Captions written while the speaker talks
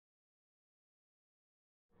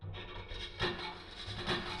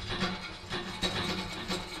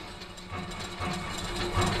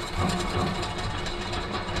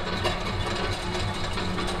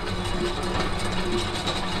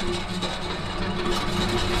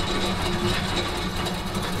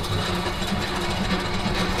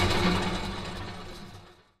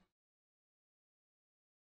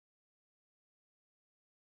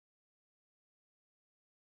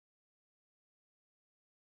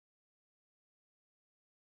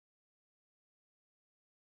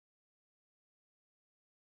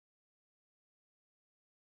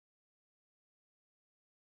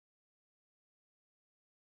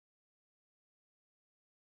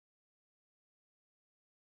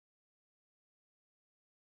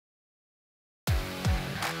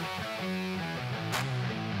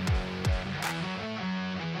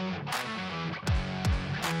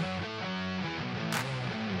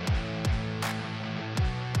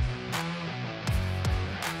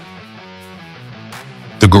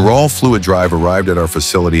Gyrol fluid drive arrived at our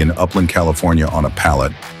facility in Upland, California on a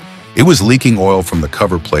pallet. It was leaking oil from the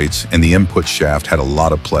cover plates and the input shaft had a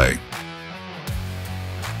lot of play.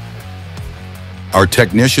 Our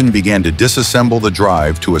technician began to disassemble the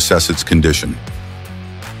drive to assess its condition.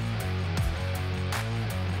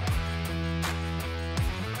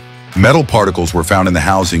 Metal particles were found in the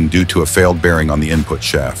housing due to a failed bearing on the input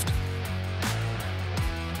shaft.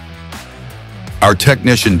 Our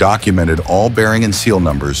technician documented all bearing and seal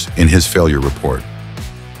numbers in his failure report.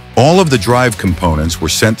 All of the drive components were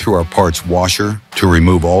sent through our parts washer to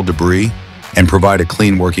remove all debris and provide a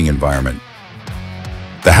clean working environment.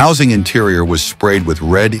 The housing interior was sprayed with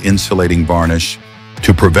red insulating varnish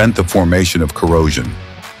to prevent the formation of corrosion.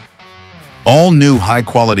 All new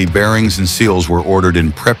high-quality bearings and seals were ordered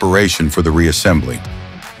in preparation for the reassembly.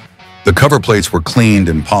 The cover plates were cleaned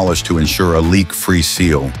and polished to ensure a leak-free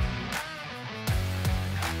seal.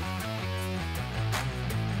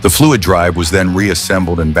 The fluid drive was then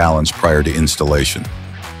reassembled and balanced prior to installation.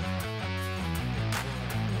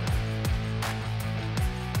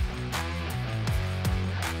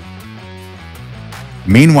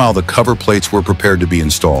 Meanwhile, the cover plates were prepared to be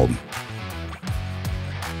installed.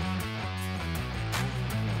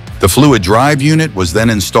 The fluid drive unit was then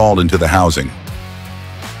installed into the housing.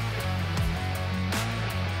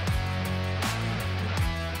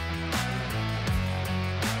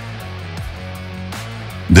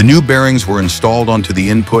 The new bearings were installed onto the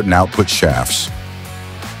input and output shafts.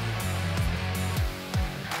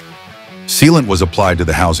 Sealant was applied to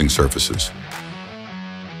the housing surfaces.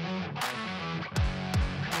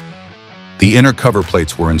 The inner cover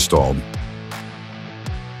plates were installed.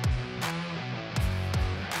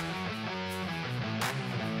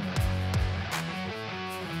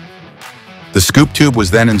 The scoop tube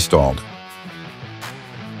was then installed.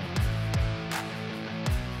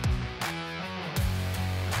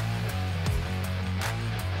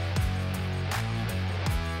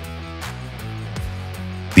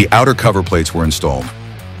 The outer cover plates were installed.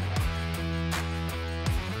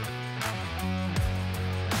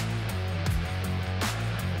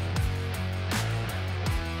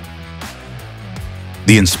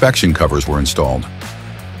 The inspection covers were installed.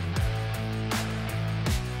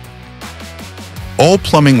 All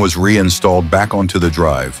plumbing was reinstalled back onto the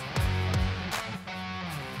drive.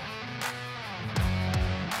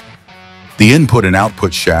 The input and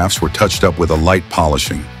output shafts were touched up with a light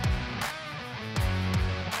polishing.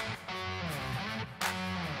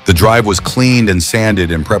 The drive was cleaned and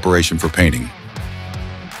sanded in preparation for painting.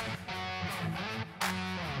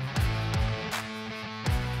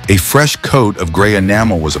 A fresh coat of gray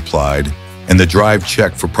enamel was applied, and the drive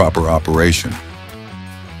checked for proper operation.